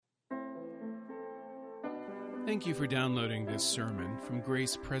Thank you for downloading this sermon from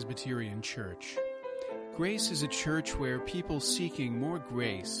Grace Presbyterian Church. Grace is a church where people seeking more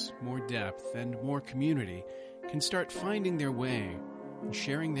grace, more depth, and more community can start finding their way and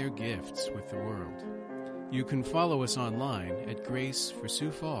sharing their gifts with the world. You can follow us online at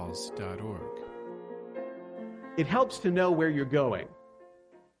graceforsiouxfalls.org. It helps to know where you're going.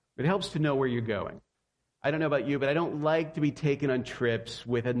 It helps to know where you're going. I don't know about you, but I don't like to be taken on trips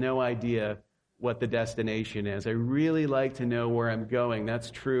with no idea what the destination is. I really like to know where I'm going.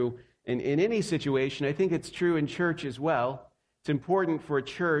 That's true in any situation. I think it's true in church as well. It's important for a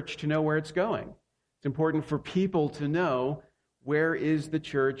church to know where it's going. It's important for people to know where is the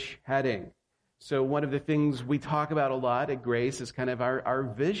church heading. So one of the things we talk about a lot at Grace is kind of our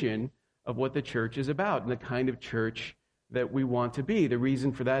vision of what the church is about and the kind of church that we want to be. The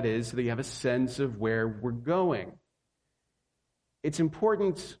reason for that is so that you have a sense of where we're going. It's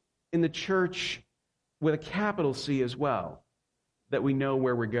important in the church with a capital C as well, that we know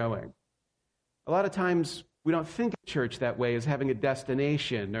where we're going. A lot of times we don't think of church that way as having a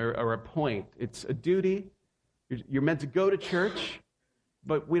destination or a point. It's a duty. You're meant to go to church,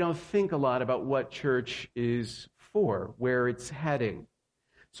 but we don't think a lot about what church is for, where it's heading.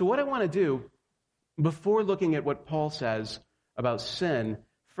 So what I want to do, before looking at what Paul says about sin,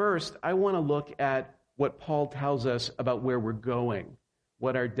 first I want to look at what Paul tells us about where we're going,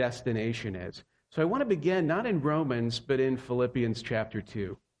 what our destination is. So I want to begin not in Romans, but in Philippians chapter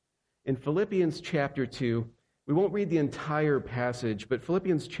 2. In Philippians chapter 2, we won't read the entire passage, but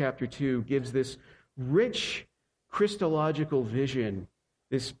Philippians chapter 2 gives this rich Christological vision,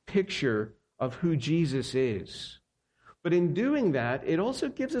 this picture of who Jesus is. But in doing that, it also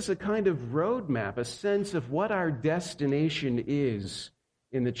gives us a kind of roadmap, a sense of what our destination is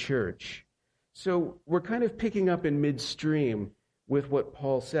in the church. So we're kind of picking up in midstream with what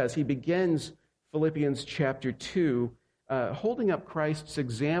Paul says. He begins Philippians chapter 2 holding up Christ's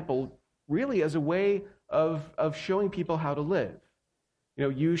example really as a way of showing people how to live. You know,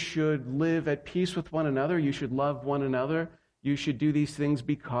 you should live at peace with one another. You should love one another. You should do these things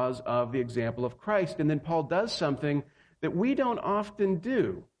because of the example of Christ. And then Paul does something that we don't often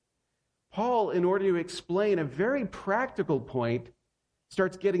do. Paul, in order to explain a very practical point,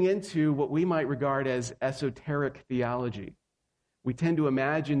 starts getting into what we might regard as esoteric theology. We tend to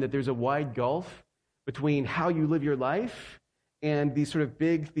imagine that there's a wide gulf between how you live your life and these sort of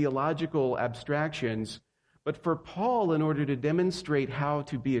big theological abstractions. But for Paul, in order to demonstrate how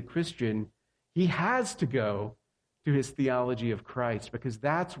to be a Christian, he has to go to his theology of Christ, because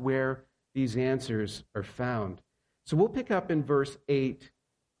that's where these answers are found. So we'll pick up in verse 8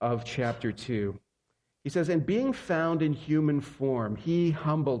 of chapter 2. He says, "And being found in human form, he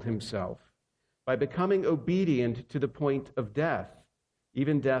humbled himself by becoming obedient to the point of death,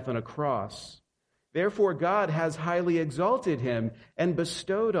 even death on a cross. Therefore God has highly exalted him and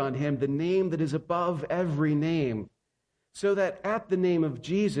bestowed on him the name that is above every name, so that at the name of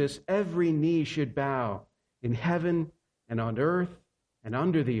Jesus every knee should bow, in heaven and on earth and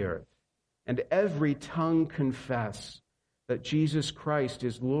under the earth, and every tongue confess that Jesus Christ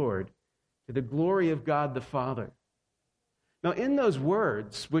is Lord, to the glory of God the Father." Now in those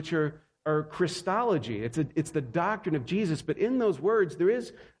words, which are Christology, it's the doctrine of Jesus, but in those words there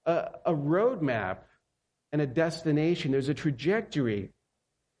is a roadmap and a destination. There's a trajectory.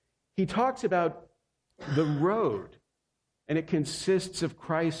 He talks about the road, and it consists of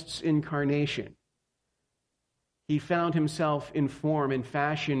Christ's incarnation. He found himself in form and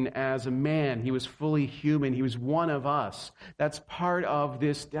fashion as a man. He was fully human. He was one of us. That's part of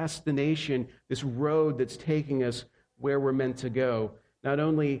this destination, this road that's taking us where we're meant to go. Not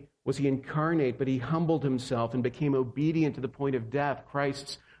only was he incarnate, but he humbled himself and became obedient to the point of death.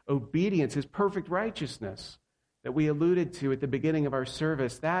 Christ's obedience, his perfect righteousness that we alluded to at the beginning of our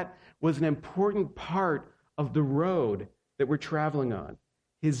service, that was an important part of the road that we're traveling on.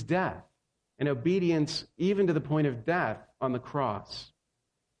 His death and obedience even to the point of death on the cross.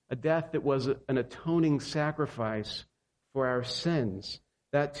 A death that was an atoning sacrifice for our sins.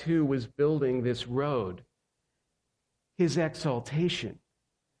 That too was building this road. His exaltation.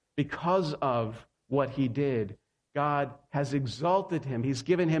 Because of what he did, God has exalted him. He's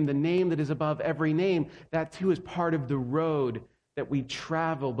given him the name that is above every name. That too is part of the road that we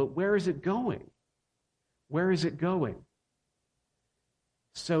travel. But where is it going? Where is it going?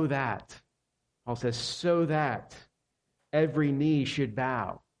 So that, Paul says, so that every knee should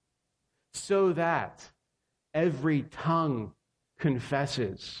bow. So that every tongue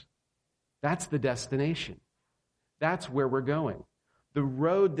confesses. That's the destination. That's where we're going. The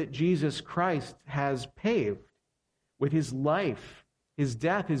road that Jesus Christ has paved with his life, his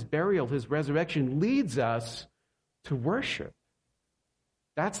death, his burial, his resurrection leads us to worship.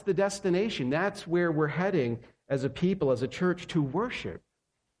 That's the destination. That's where we're heading as a people, as a church, to worship.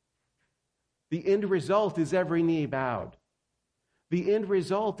 The end result is every knee bowed. The end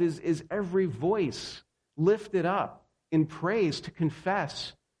result is every voice lifted up in praise to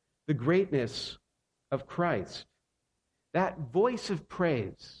confess the greatness of Christ. That voice of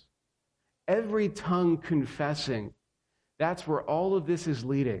praise, every tongue confessing, that's where all of this is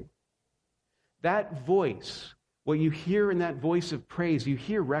leading. That voice, what you hear in that voice of praise, you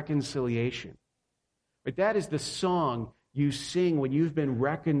hear reconciliation. But that is the song you sing when you've been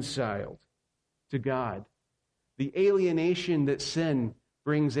reconciled to God. The alienation that sin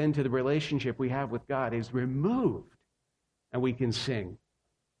brings into the relationship we have with God is removed, and we can sing.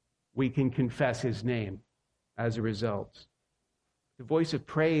 We can confess his name as a result. The voice of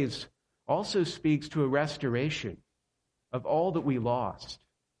praise also speaks to a restoration of all that we lost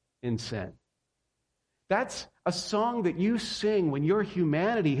in sin. That's a song that you sing when your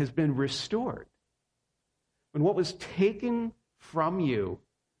humanity has been restored. When what was taken from you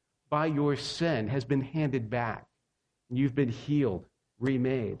by your sin has been handed back. And you've been healed,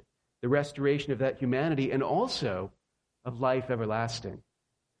 remade. The restoration of that humanity and also of life everlasting.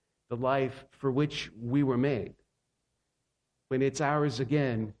 The life for which we were made. When it's ours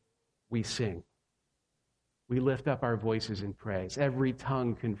again, we sing. We lift up our voices in praise. Every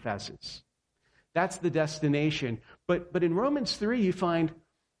tongue confesses. That's the destination. But in Romans 3, you find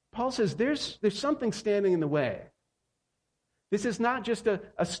Paul says there's something standing in the way. This is not just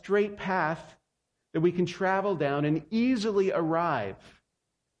a straight path that we can travel down and easily arrive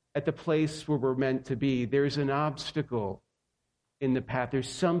at the place where we're meant to be. There's an obstacle in the path. There's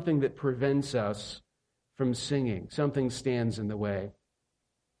something that prevents us from singing. Something stands in the way.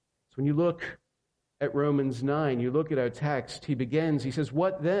 So when you look at Romans 9, you look at our text, he says,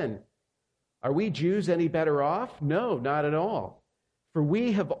 "What then? Are we Jews any better off? No, not at all. For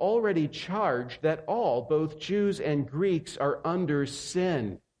we have already charged that all, both Jews and Greeks, are under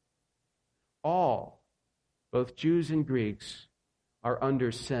sin." All, both Jews and Greeks, are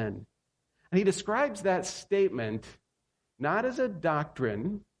under sin. And he describes that statement not as a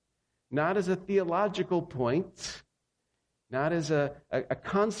doctrine, not as a theological point, not as a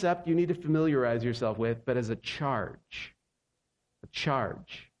concept you need to familiarize yourself with, but as a charge. A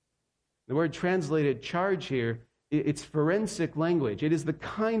charge. The word translated charge here, it's forensic language. It is the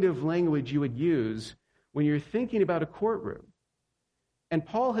kind of language you would use when you're thinking about a courtroom. And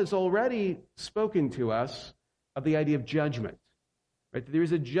Paul has already spoken to us of the idea of judgment. Right?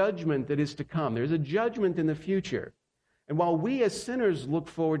 There's a judgment that is to come. There's a judgment in the future. And while we as sinners look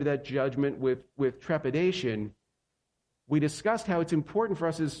forward to that judgment with trepidation, we discussed how it's important for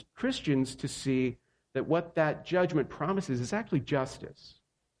us as Christians to see that what that judgment promises is actually justice.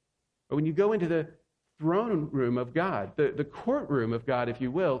 But when you go into the throne room of God, the courtroom of God, if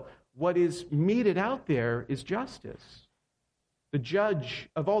you will, what is meted out there is justice. The judge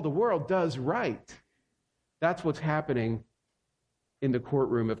of all the world does right. That's what's happening in the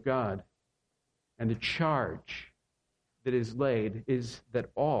courtroom of God. And the charge that is laid is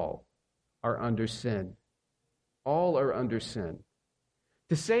that all are under sin. All are under sin.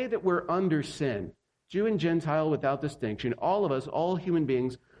 To say that we're under sin, Jew and Gentile without distinction, all of us, all human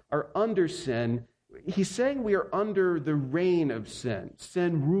beings, are under sin. He's saying we are under the reign of sin.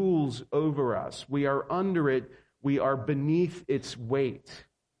 Sin rules over us. We are under it. We are beneath its weight.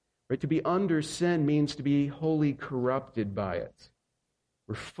 Right? To be under sin means to be wholly corrupted by it.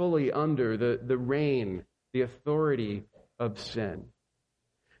 We're fully under the reign, the authority of sin.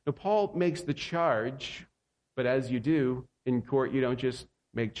 Now, Paul makes the charge, but as you do in court, you don't just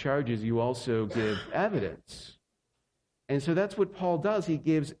make charges, you also give evidence. And so that's what Paul does. He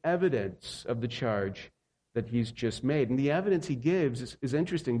gives evidence of the charge that he's just made. And the evidence he gives is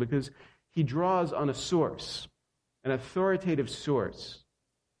interesting because he draws on a source, an authoritative source,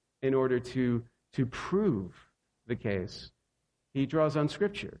 in order to prove the case. He draws on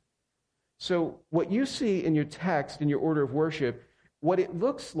Scripture. So what you see in your text, in your order of worship, what it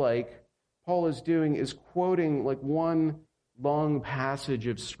looks like Paul is doing is quoting like one long passage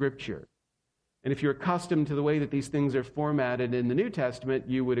of Scripture. And if you're accustomed to the way that these things are formatted in the New Testament,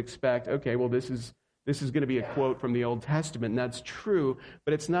 you would expect, okay, well, this is going to be a quote from the Old Testament, and that's true,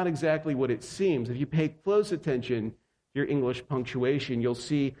 but it's not exactly what it seems. If you pay close attention to your English punctuation, you'll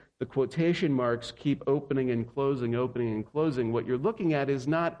see the quotation marks keep opening and closing, opening and closing. What you're looking at is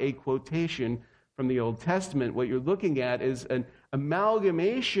not a quotation from the Old Testament. What you're looking at is an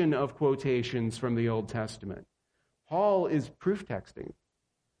amalgamation of quotations from the Old Testament. Paul is proof texting.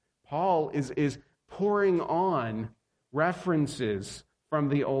 Paul is pouring on references from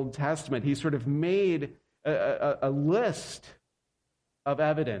the Old Testament. He's sort of made a list of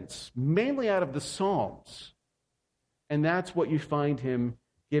evidence, mainly out of the Psalms. And that's what you find him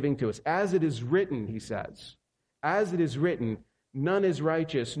giving to us. As it is written, he says, as it is written, none is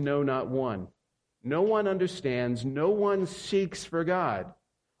righteous, no, not one. No one understands, no one seeks for God.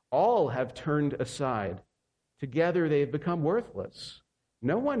 All have turned aside. Together they have become worthless.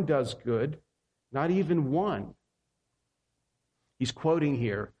 No one does good, not even one. He's quoting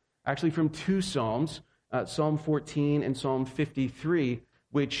here, actually from two Psalms, Psalm 14 and Psalm 53,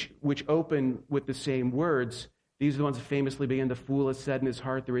 which open with the same words. These are the ones that famously begin, "The fool has said in his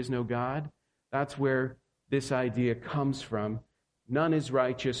heart, there is no God." That's where this idea comes from. None is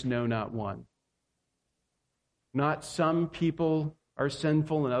righteous, no, not one. Not some people are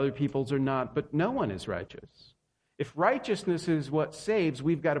sinful and other people's are not, but no one is righteous. If righteousness is what saves,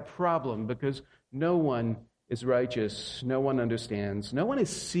 we've got a problem, because no one is righteous, no one understands, no one is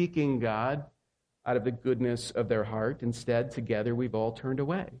seeking God out of the goodness of their heart. Instead, together we've all turned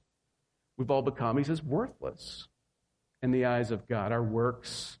away. We've all become, he says, worthless in the eyes of God. Our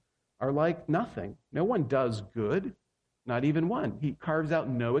works are like nothing. No one does good, not even one. He carves out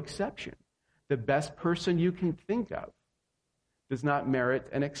no exception. The best person you can think of does not merit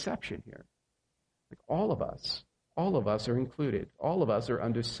an exception here. Like all of us are included. All of us are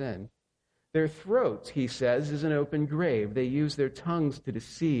under sin. Their throat, he says, is an open grave. They use their tongues to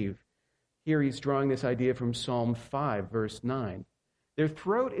deceive. Here he's drawing this idea from Psalm 5, verse 9. Their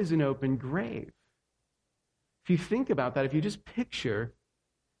throat is an open grave. If you think about that, if you just picture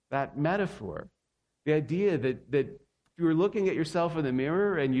that metaphor, the idea that if you were looking at yourself in the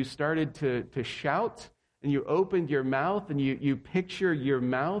mirror and you started to shout and you opened your mouth and you picture your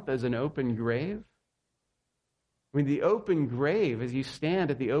mouth as an open grave. I mean, the open grave, as you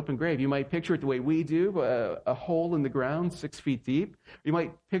stand at the open grave, you might picture it the way we do, a hole in the ground 6 feet deep. You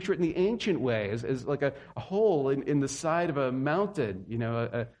might picture it in the ancient way, as like a hole in the side of a mountain,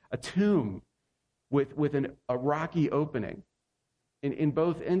 a tomb with a rocky opening. In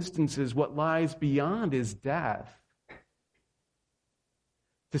both instances, what lies beyond is death.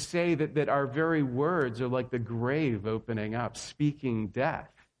 To say that our very words are like the grave opening up, speaking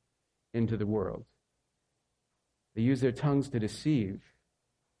death into the world. They use their tongues to deceive.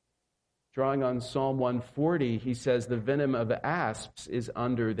 Drawing on Psalm 140, he says, the venom of asps is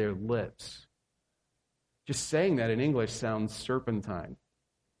under their lips. Just saying that in English sounds serpentine.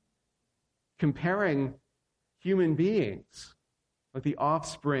 Comparing human beings like the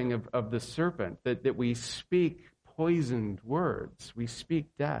offspring of the serpent, that we speak poisoned words. We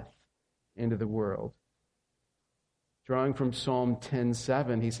speak death into the world. Drawing from Psalm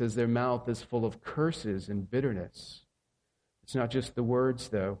 10:7, he says, their mouth is full of curses and bitterness. It's not just the words,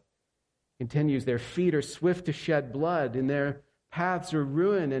 though. Continues, their feet are swift to shed blood, and their paths are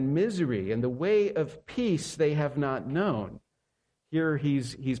ruin and misery, and the way of peace they have not known. Here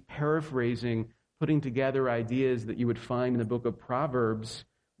he's paraphrasing, putting together ideas that you would find in the book of Proverbs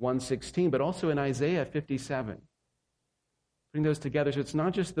 1:16, but also in Isaiah 57. Putting those together, so it's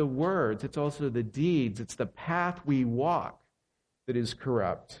not just the words, it's also the deeds, it's the path we walk that is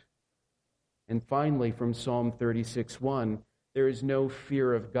corrupt. And finally, from Psalm 36:1, there is no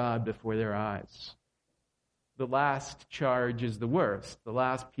fear of God before their eyes. The last charge is the worst. The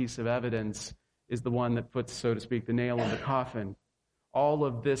last piece of evidence is the one that puts, so to speak, the nail in the coffin. All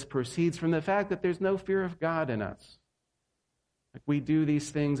of this proceeds from the fact that there's no fear of God in us. Like we do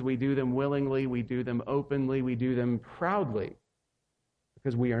these things, we do them willingly, we do them openly, we do them proudly,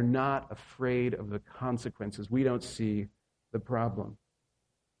 because we are not afraid of the consequences. We don't see the problem.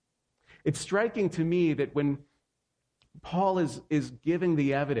 It's striking to me that when Paul is giving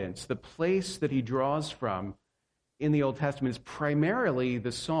the evidence, the place that he draws from in the Old Testament is primarily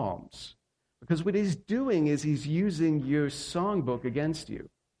the Psalms. Because what he's doing is he's using your songbook against you.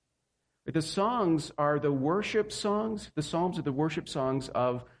 The songs are the worship songs. The Psalms are the worship songs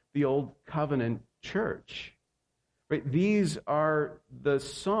of the Old Covenant church. Right? These are the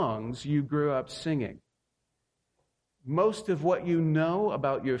songs you grew up singing. Most of what you know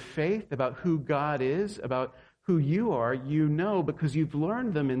about your faith, about who God is, about who you are, you know because you've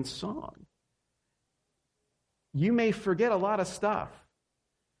learned them in song. You may forget a lot of stuff,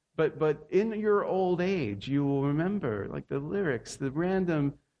 but in your old age, you will remember like the lyrics, the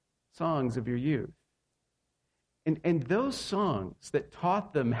random songs of your youth. And those songs that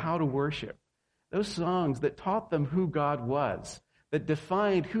taught them how to worship, those songs that taught them who God was, that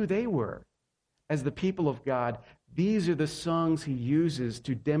defined who they were as the people of God, these are the songs he uses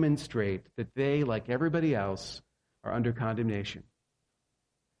to demonstrate that they, like everybody else, are under condemnation.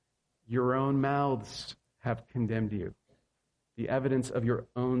 Your own mouths have condemned you. The evidence of your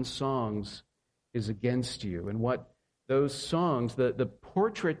own songs is against you, and what those songs, the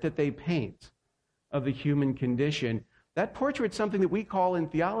portrait that they paint of the human condition, that portrait's something that we call in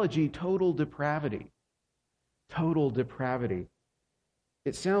theology total depravity. Total depravity.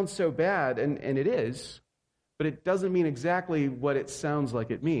 It sounds so bad, and it is, but it doesn't mean exactly what it sounds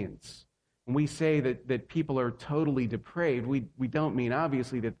like it means. When we say that people are totally depraved, we don't mean,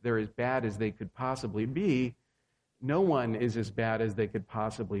 obviously, that they're as bad as they could possibly be. No one is as bad as they could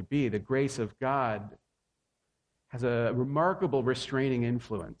possibly be. The grace of God has a remarkable restraining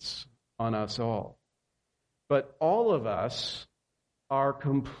influence on us all. But all of us are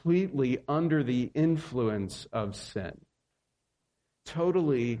completely under the influence of sin.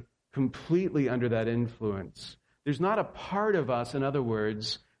 Totally, completely under that influence. There's not a part of us, in other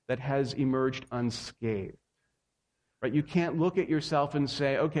words, that has emerged unscathed. Right? You can't look at yourself and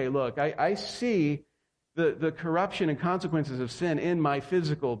say, okay, look, I see the corruption and consequences of sin in my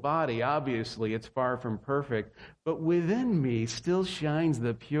physical body. Obviously, it's far from perfect, but within me still shines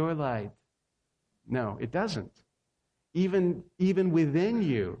the pure light. No, it doesn't. Even within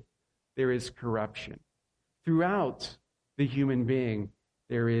you, there is corruption. Throughout the human being,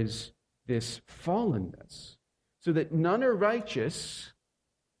 there is this fallenness, so that none are righteous.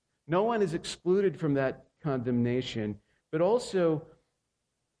 No one is excluded from that condemnation, but also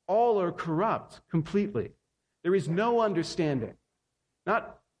all are corrupt completely. There is no understanding,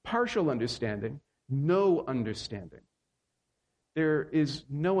 not partial understanding, no understanding. There is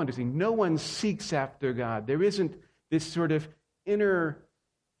no understanding. No one seeks after God. There isn't this sort of inner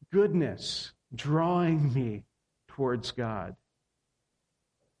goodness drawing me towards God.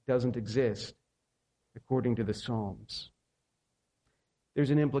 It doesn't exist, according to the Psalms.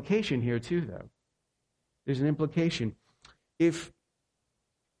 There's an implication here, too, though. There's an implication. If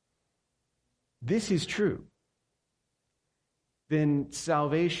this is true, then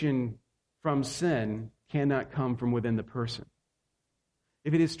salvation from sin cannot come from within the person.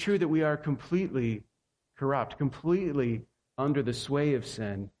 If it is true that we are completely corrupt, completely under the sway of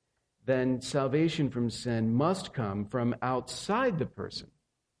sin, then salvation from sin must come from outside the person.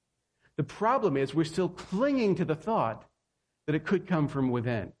 The problem is we're still clinging to the thought that it could come from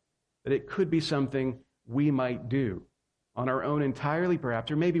within, that it could be something we might do on our own entirely, perhaps,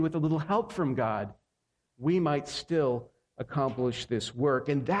 or maybe with a little help from God, we might still accomplish this work.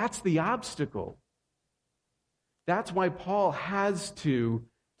 And that's the obstacle. That's why Paul has to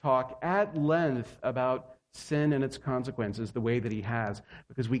talk at length about sin and its consequences the way that he has,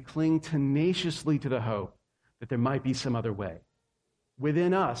 because we cling tenaciously to the hope that there might be some other way.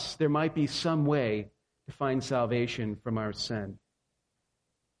 Within us, there might be some way to find salvation from our sin.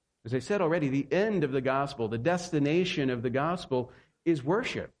 As I said already, the end of the gospel, the destination of the gospel is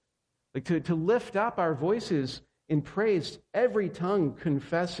worship. Like to lift up our voices in praise, every tongue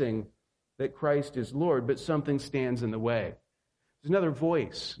confessing that Christ is Lord, but something stands in the way. There's another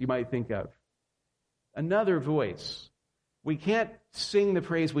voice you might think of. Another voice. We can't sing the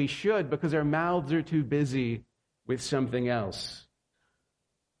praise we should because our mouths are too busy with something else.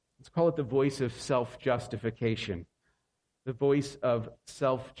 Let's call it the voice of self-justification. The voice of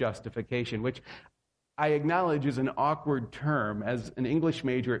self-justification, which I acknowledge is an awkward term. As an English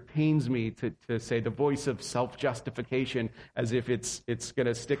major, it pains me to say the voice of self-justification as if it's going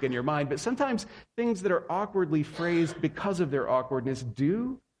to stick in your mind. But sometimes things that are awkwardly phrased because of their awkwardness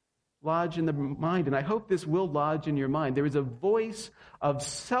do lodge in the mind, and I hope this will lodge in your mind. There is a voice of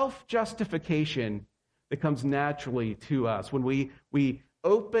self-justification that comes naturally to us. When we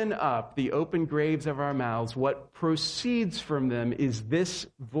open up the open graves of our mouths, what proceeds from them is this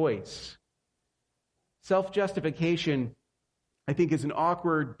voice. Self-justification, I think, is an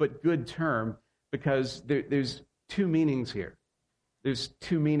awkward but good term because there's two meanings here. There's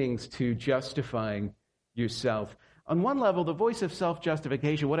two meanings to justifying yourself. On one level, the voice of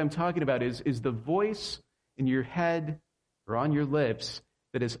self-justification, what I'm talking about is the voice in your head or on your lips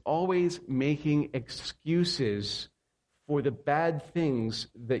that is always making excuses for the bad things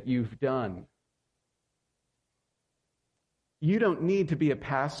that you've done. You don't need to be a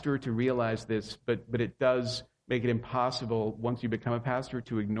pastor to realize this, but it does make it impossible once you become a pastor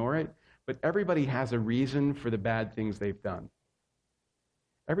to ignore it. But everybody has a reason for the bad things they've done.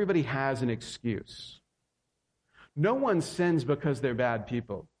 Everybody has an excuse. No one sins because they're bad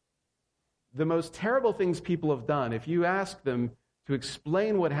people. The most terrible things people have done, if you ask them to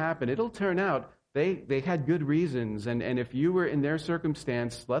explain what happened, it'll turn out they had good reasons, and if you were in their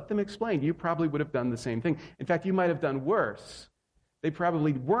circumstance, let them explain. You probably would have done the same thing. In fact, you might have done worse. They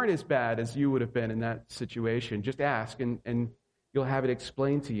probably weren't as bad as you would have been in that situation. Just ask, and you'll have it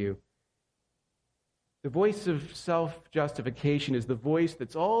explained to you. The voice of self-justification is the voice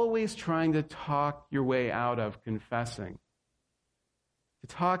that's always trying to talk your way out of confessing, to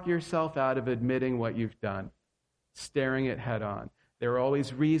talk yourself out of admitting what you've done, staring it head on. There are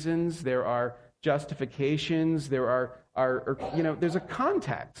always reasons, there are justifications, there's a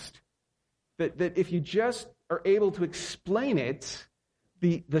context that if you just are able to explain it,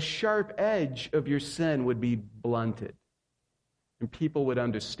 the sharp edge of your sin would be blunted. And people would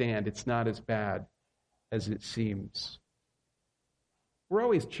understand it's not as bad as it seems. We're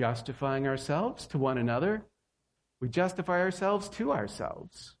always justifying ourselves to one another. We justify ourselves to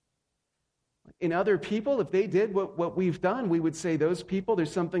ourselves. In other people, if they did what we've done, we would say those people,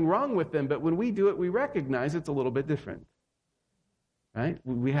 there's something wrong with them. But when we do it, we recognize it's a little bit different. Right?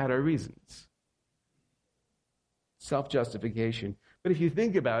 We had our reasons. Self-justification. But if you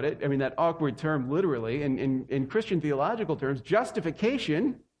think about it, that awkward term literally, in Christian theological terms,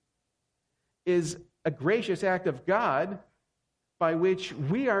 justification is a gracious act of God by which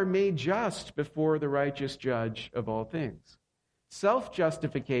we are made just before the righteous judge of all things.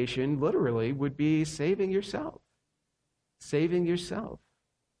 Self-justification, literally, would be saving yourself. Saving yourself.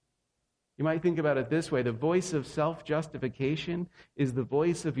 You might think about it this way. The voice of self-justification is the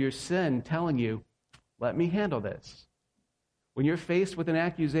voice of your sin telling you, let me handle this. When you're faced with an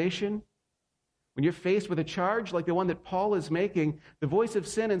accusation, when you're faced with a charge like the one that Paul is making, the voice of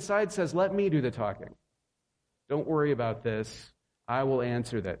sin inside says, let me do the talking. Don't worry about this. I will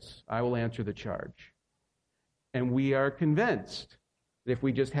answer this. I will answer the charge. And we are convinced that if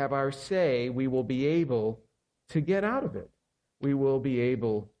we just have our say, we will be able to get out of it. We will be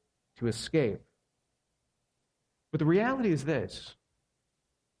able to escape. But the reality is this.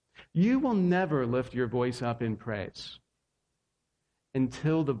 You will never lift your voice up in praise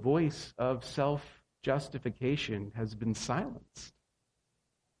until the voice of self-justification has been silenced.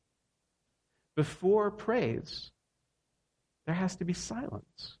 Before praise, there has to be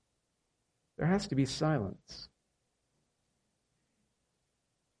silence. There has to be silence.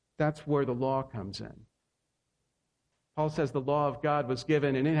 That's where the law comes in. Paul says the law of God was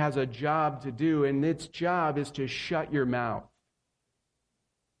given, and it has a job to do, and its job is to shut your mouth.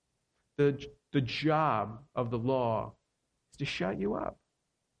 The job of the law is to shut you up.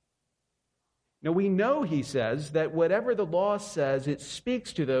 Now we know, he says, that whatever the law says, it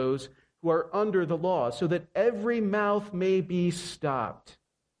speaks to those who are under the law, so that every mouth may be stopped,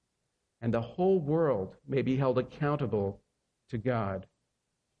 and the whole world may be held accountable to God.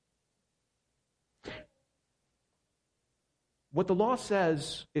 What the law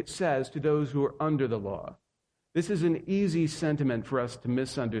says, it says to those who are under the law. This is an easy sentiment for us to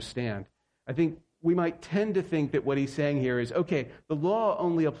misunderstand. I think we might tend to think that what he's saying here is, okay, the law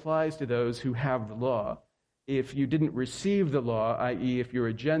only applies to those who have the law. If you didn't receive the law, i.e., if you're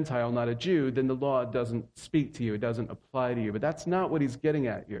a Gentile, not a Jew, then the law doesn't speak to you, it doesn't apply to you. But that's not what he's getting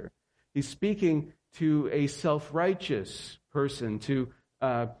at here. He's speaking to a self-righteous person, to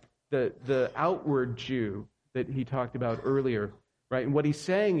the outward Jew that he talked about earlier, right? And what he's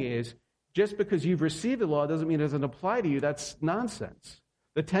saying is, just because you've received the law doesn't mean it doesn't apply to you. That's nonsense.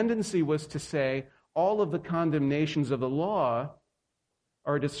 The tendency was to say all of the condemnations of the law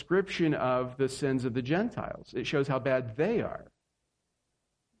are a description of the sins of the Gentiles. It shows how bad they are.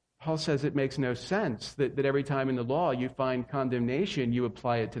 Paul says it makes no sense that every time in the law you find condemnation, you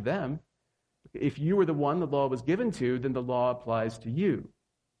apply it to them. If you were the one the law was given to, then the law applies to you.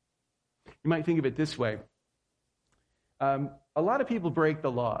 You might think of it this way. A lot of people break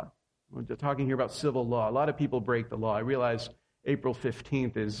the law. We're talking here about civil law. A lot of people break the law. I realize April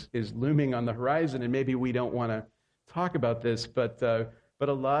 15th is looming on the horizon, and maybe we don't want to talk about this, but a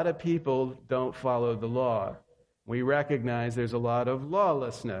lot of people don't follow the law. We recognize there's a lot of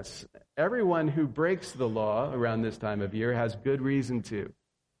lawlessness. Everyone who breaks the law around this time of year has good reason to.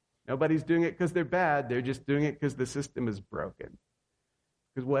 Nobody's doing it because they're bad. They're just doing it because the system is broken.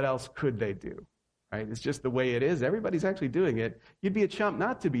 Because what else could they do? Right? It's just the way it is. Everybody's actually doing it. You'd be a chump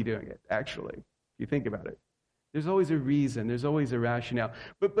not to be doing it, actually, if you think about it. There's always a reason. There's always a rationale.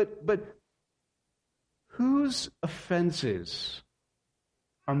 But whose offenses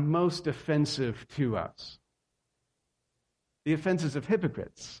are most offensive to us? The offenses of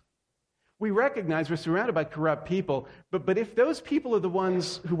hypocrites. We recognize we're surrounded by corrupt people, but if those people are the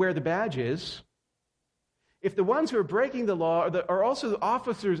ones who wear the badges, if the ones who are breaking the law are also the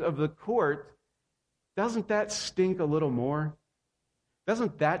officers of the court, doesn't that stink a little more?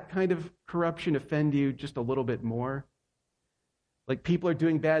 Doesn't that kind of corruption offend you just a little bit more? Like people are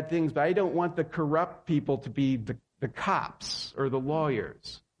doing bad things, but I don't want the corrupt people to be the cops or the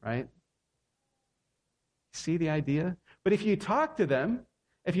lawyers, right? See the idea? But if you talk to them,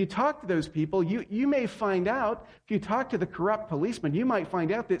 If you talk to those people, you may find out, if you talk to the corrupt policeman, you might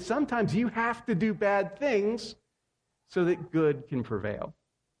find out that sometimes you have to do bad things so that good can prevail.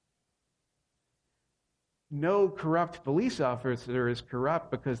 No corrupt police officer is corrupt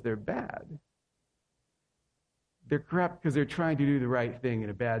because they're bad. They're corrupt because they're trying to do the right thing in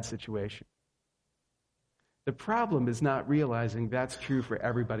a bad situation. The problem is not realizing that's true for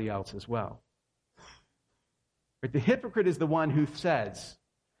everybody else as well. But the hypocrite is the one who says,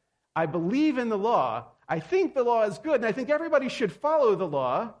 I believe in the law, I think the law is good, and I think everybody should follow the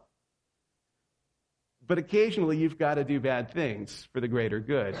law, but occasionally you've got to do bad things for the greater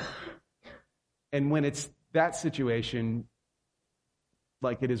good. And when it's that situation,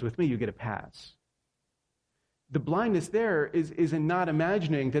 like it is with me, you get a pass. The blindness there is in not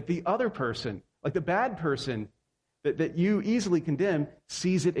imagining that the other person, like the bad person that you easily condemn,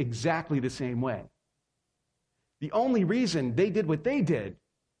 sees it exactly the same way. The only reason they did what they did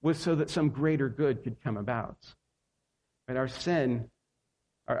was so that some greater good could come about. And our sin,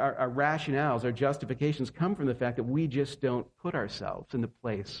 our rationales, our justifications come from the fact that we just don't put ourselves in the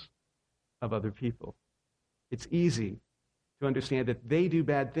place of other people. It's easy to understand that they do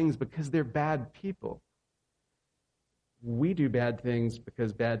bad things because they're bad people. We do bad things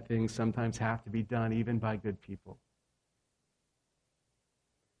because bad things sometimes have to be done even by good people.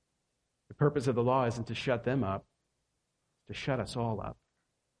 The purpose of the law isn't to shut them up, it's to shut us all up.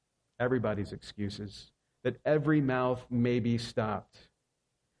 Everybody's excuses, that every mouth may be stopped,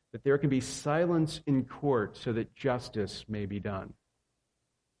 that there can be silence in court so that justice may be done.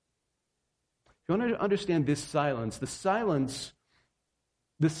 If you want to understand this silence, the silence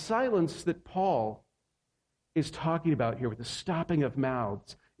that Paul is talking about here with the stopping of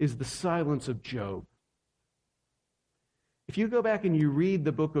mouths is the silence of Job. If you go back and you read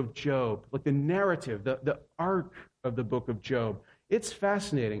the book of Job, like the narrative, the arc of the book of Job, it's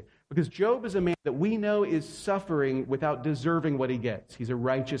fascinating because Job is a man that we know is suffering without deserving what he gets. He's a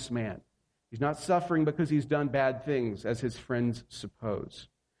righteous man. He's not suffering because he's done bad things, as his friends suppose.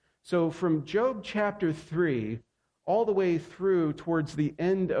 So from Job chapter 3 all the way through towards the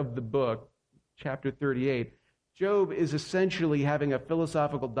end of the book, chapter 38, Job is essentially having a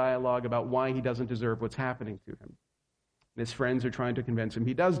philosophical dialogue about why he doesn't deserve what's happening to him. And his friends are trying to convince him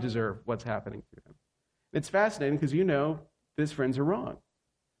he does deserve what's happening to him. It's fascinating because you know that his friends are wrong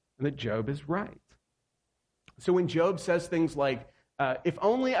and that Job is right. So when Job says things like, if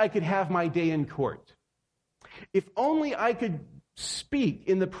only I could have my day in court, if only I could speak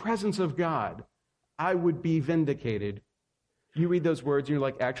in the presence of God, I would be vindicated. You read those words and you're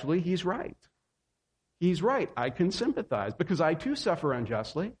like, actually, he's right. He's right. I can sympathize because I too suffer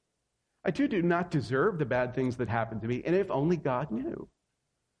unjustly. I too do not deserve the bad things that happen to me. And if only God knew.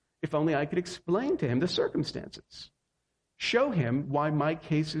 If only I could explain to him the circumstances. Show him why my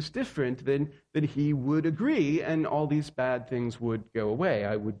case is different than he would agree and all these bad things would go away.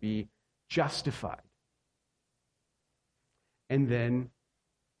 I would be justified. And then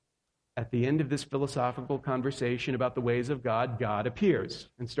at the end of this philosophical conversation about the ways of God, God appears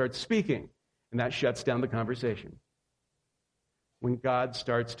and starts speaking. And that shuts down the conversation. When God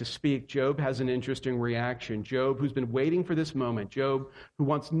starts to speak, Job has an interesting reaction. Job, who's been waiting for this moment, Job, who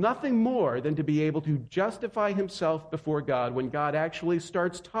wants nothing more than to be able to justify himself before God, when God actually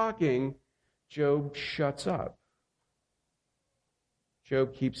starts talking, Job shuts up.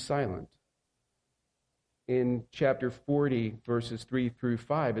 Job keeps silent. In chapter 40, verses 3 through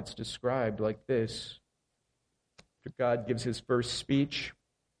 5, it's described like this. God gives his first speech.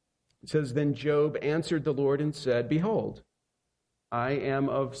 It says, Then Job answered the Lord and said, Behold, I am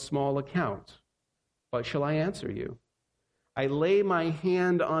of small account. What shall I answer you? I lay my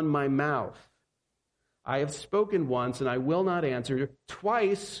hand on my mouth. I have spoken once, and I will not answer.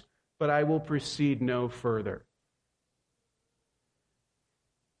 Twice, but I will proceed no further.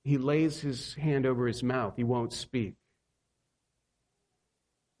 He lays his hand over his mouth. He won't speak.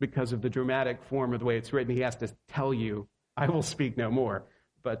 Because of the dramatic form of the way it's written, he has to tell you, I will speak no more.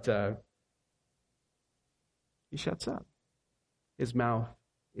 But he shuts up. His mouth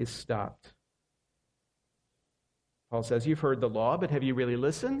is stopped. Paul says, you've heard the law, but have you really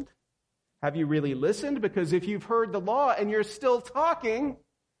listened? Have you really listened? Because if you've heard the law and you're still talking,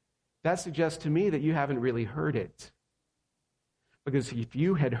 that suggests to me that you haven't really heard it. Because if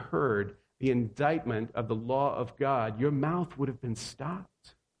you had heard the indictment of the law of God, your mouth would have been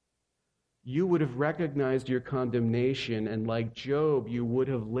stopped. You would have recognized your condemnation, and like Job, you would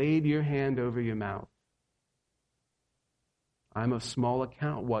have laid your hand over your mouth. I'm of small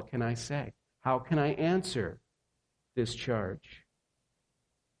account. What can I say? How can I answer this charge?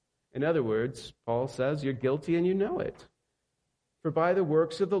 In other words, Paul says, you're guilty and you know it. For by the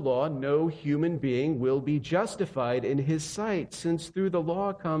works of the law, no human being will be justified in his sight, since through the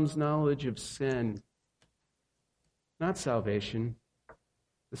law comes knowledge of sin, not salvation.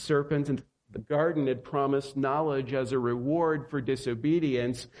 The serpent in the garden had promised knowledge as a reward for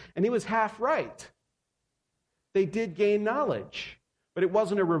disobedience, and he was half right. They did gain knowledge, but it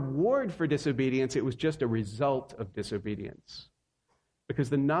wasn't a reward for disobedience, it was just a result of disobedience. Because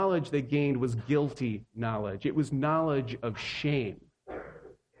the knowledge they gained was guilty knowledge. It was knowledge of shame.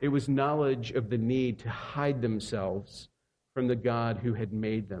 It was knowledge of the need to hide themselves from the God who had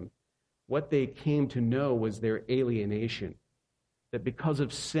made them. What they came to know was their alienation, that because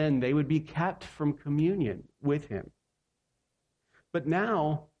of sin, they would be kept from communion with him. But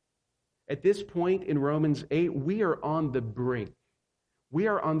now, at this point in Romans 8, we are on the brink. We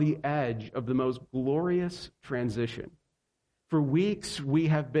are on the edge of the most glorious transition. For weeks, we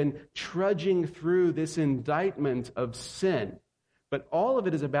have been trudging through this indictment of sin, but all of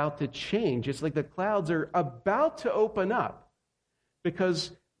it is about to change. It's like the clouds are about to open up,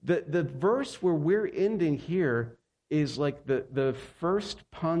 because the verse where we're ending here is like the first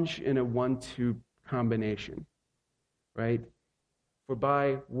punch in a 1-2 combination, right? For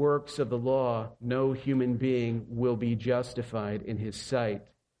by works of the law, no human being will be justified in his sight.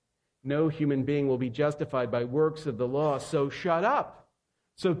 No human being will be justified by works of the law, so shut up.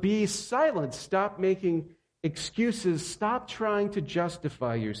 So be silent. Stop making excuses. Stop trying to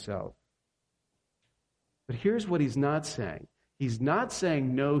justify yourself. But here's what he's not saying. He's not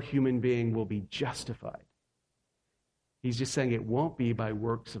saying no human being will be justified. He's just saying it won't be by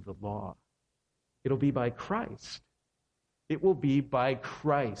works of the law. It'll be by Christ. It will be by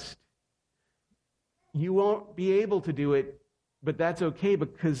Christ. You won't be able to do it, but that's okay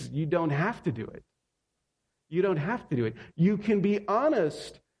because you don't have to do it. You don't have to do it. You can be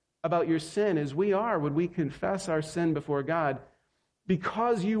honest about your sin as we are when we confess our sin before God,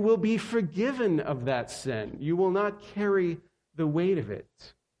 because you will be forgiven of that sin. You will not carry the weight of it.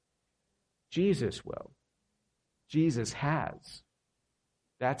 Jesus will. Jesus has.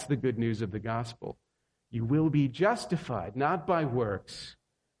 That's the good news of the gospel. You will be justified, not by works,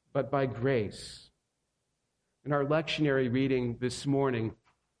 but by grace. In our lectionary reading this morning,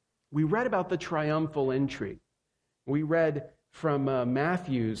 we read about the triumphal entry. We read from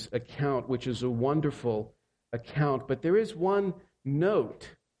Matthew's account, which is a wonderful account, but there is one note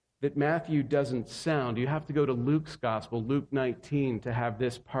that Matthew doesn't sound. You have to go to Luke's gospel, Luke 19, to have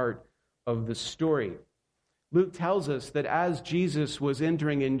this part of the story. Luke tells us that as Jesus was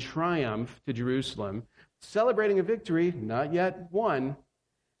entering in triumph to Jerusalem, celebrating a victory, not yet won,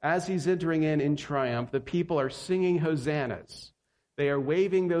 as he's entering in triumph, the people are singing hosannas. They are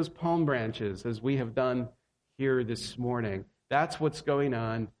waving those palm branches, as we have done here this morning. That's what's going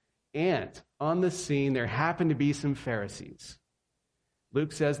on. And on the scene, there happen to be some Pharisees.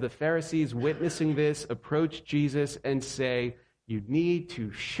 Luke says the Pharisees, witnessing this, approach Jesus and say, you need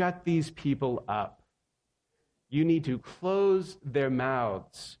to shut these people up. You need to close their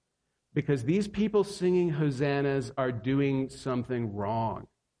mouths, because these people singing hosannas are doing something wrong.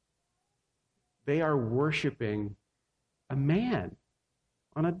 They are worshiping a man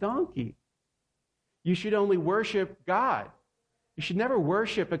on a donkey. You should only worship God. You should never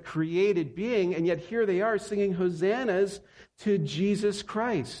worship a created being, and yet here they are singing hosannas to Jesus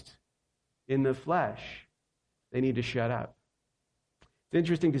Christ in the flesh. They need to shut up. It's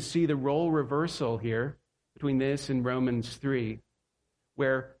interesting to see the role reversal here between this and Romans 3,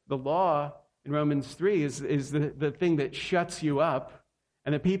 where the law in Romans 3 is the thing that shuts you up,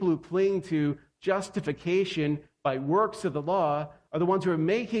 and the people who cling to justification by works of the law are the ones who are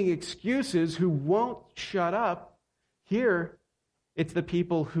making excuses, who won't shut up. Here, it's the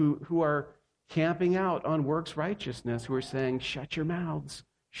people who are camping out on works righteousness, who are saying, shut your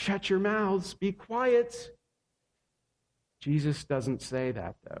mouths, be quiet. Jesus doesn't say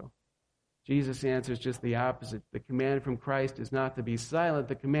that, though. Jesus answers just the opposite. The command from Christ is not to be silent.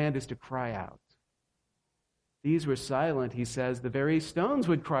 The command is to cry out. These were silent, he says. The very stones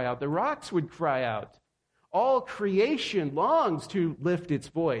would cry out. The rocks would cry out. All creation longs to lift its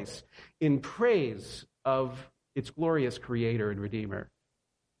voice in praise of its glorious Creator and Redeemer.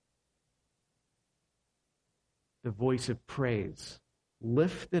 The voice of praise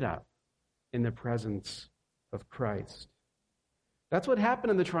lifted up in the presence of Christ. That's what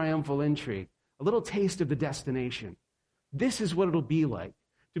happened in the triumphal entry. A little taste of the destination. This is what it'll be like.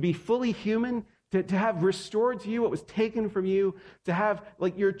 To be fully human, to have restored to you what was taken from you, to have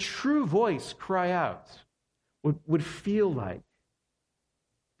like your true voice cry out, would feel like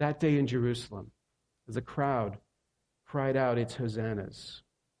that day in Jerusalem as a crowd cried out its hosannas.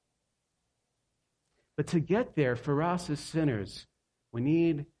 But to get there for us as sinners, We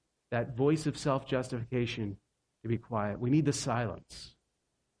need that voice of self-justification to be quiet. We need the silence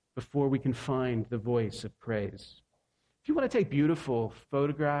before we can find the voice of praise. If you want to take beautiful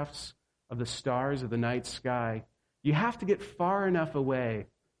photographs of the stars of the night sky, you have to get far enough away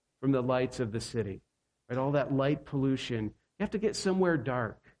from the lights of the city, right? All that light pollution. You have to get somewhere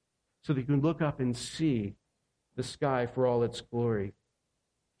dark so that you can look up and see the sky for all its glory. If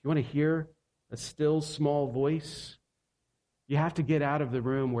you want to hear a still, small voice, you have to get out of the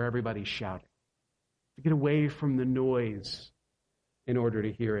room where everybody's shouting, to get away from the noise in order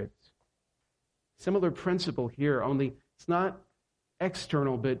to hear it. Similar principle here, only it's not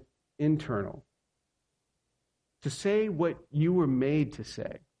external but internal. To say what you were made to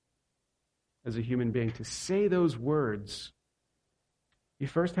say as a human being, to say those words, you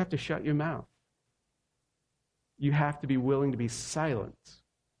first have to shut your mouth. You have to be willing to be silent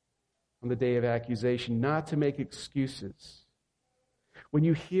on the day of accusation, not to make excuses. When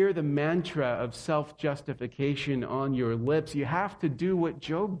you hear the mantra of self-justification on your lips, you have to do what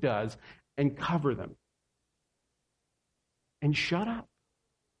Job does and cover them. And shut up.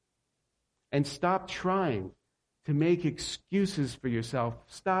 And stop trying to make excuses for yourself.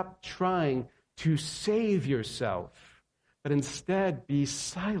 Stop trying to save yourself, but instead be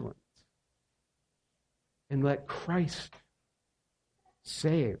silent and let Christ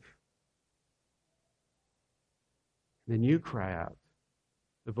save. Then you cry out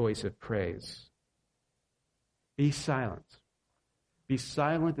the voice of praise. Be silent. Be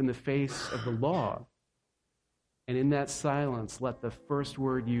silent in the face of the law. And in that silence, let the first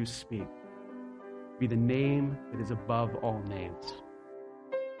word you speak be the name that is above all names.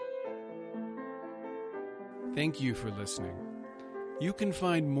 Thank you for listening. You can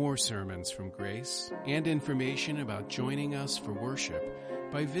find more sermons from Grace and information about joining us for worship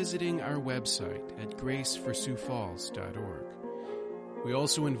by visiting our website at graceforsiouxfalls.org. We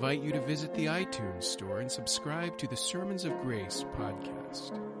also invite you to visit the iTunes store and subscribe to the Sermons of Grace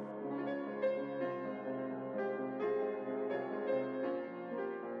podcast.